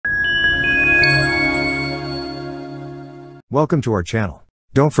Welcome to our channel.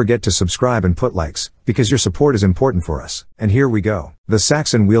 Don't forget to subscribe and put likes, because your support is important for us. And here we go. The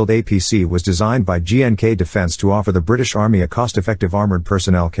Saxon wheeled APC was designed by GNK Defence to offer the British Army a cost-effective armoured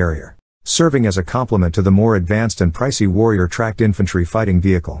personnel carrier. Serving as a complement to the more advanced and pricey Warrior tracked infantry fighting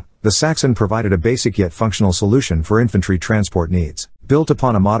vehicle, the Saxon provided a basic yet functional solution for infantry transport needs. Built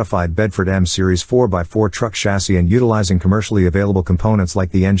upon a modified Bedford M Series 4x4 truck chassis and utilizing commercially available components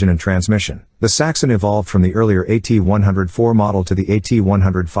like the engine and transmission, the Saxon evolved from the earlier AT-104 model to the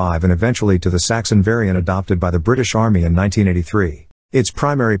AT-105 and eventually to the Saxon variant adopted by the British Army in 1983. Its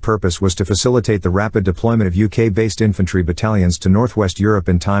primary purpose was to facilitate the rapid deployment of UK-based infantry battalions to Northwest Europe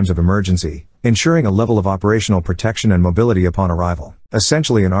in times of emergency, ensuring a level of operational protection and mobility upon arrival.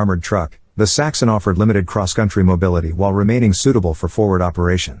 Essentially an armored truck, the Saxon offered limited cross-country mobility while remaining suitable for forward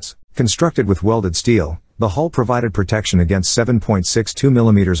operations. Constructed with welded steel, the hull provided protection against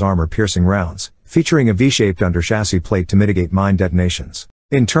 7.62mm armor-piercing rounds, featuring a V-shaped under-chassis plate to mitigate mine detonations.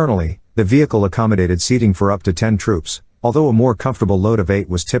 Internally, the vehicle accommodated seating for up to 10 troops, although a more comfortable load of 8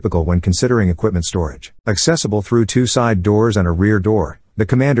 was typical when considering equipment storage. Accessible through 2 side doors and a rear door, the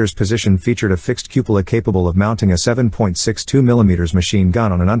commander's position featured a fixed cupola capable of mounting a 7.62mm machine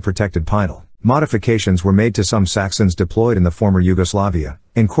gun on an unprotected pintle. Modifications were made to some Saxons deployed in the former Yugoslavia,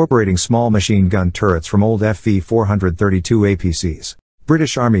 incorporating small machine gun turrets from old FV-432 APCs.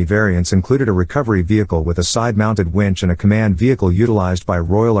 British Army variants included a recovery vehicle with a side-mounted winch and a command vehicle utilized by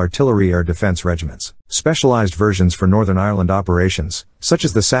Royal Artillery Air Defence regiments. Specialized versions for Northern Ireland operations, such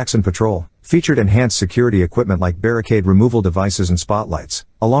as the Saxon Patrol, featured enhanced security equipment like barricade removal devices and spotlights,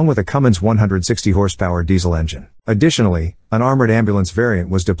 along with a Cummins 160 horsepower diesel engine. Additionally, an armoured ambulance variant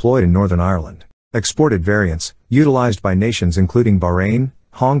was deployed in Northern Ireland. Exported variants, utilized by nations including Bahrain,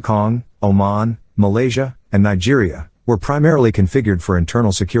 Hong Kong, Oman, Malaysia, and Nigeria, were primarily configured for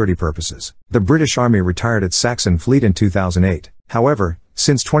internal security purposes. The British Army retired its Saxon fleet in 2008. However,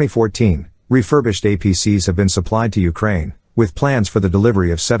 since 2014, refurbished APCs have been supplied to Ukraine, with plans for the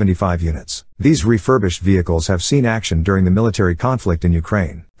delivery of 75 units. These refurbished vehicles have seen action during the military conflict in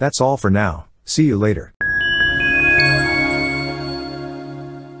Ukraine. That's all for now. See you later.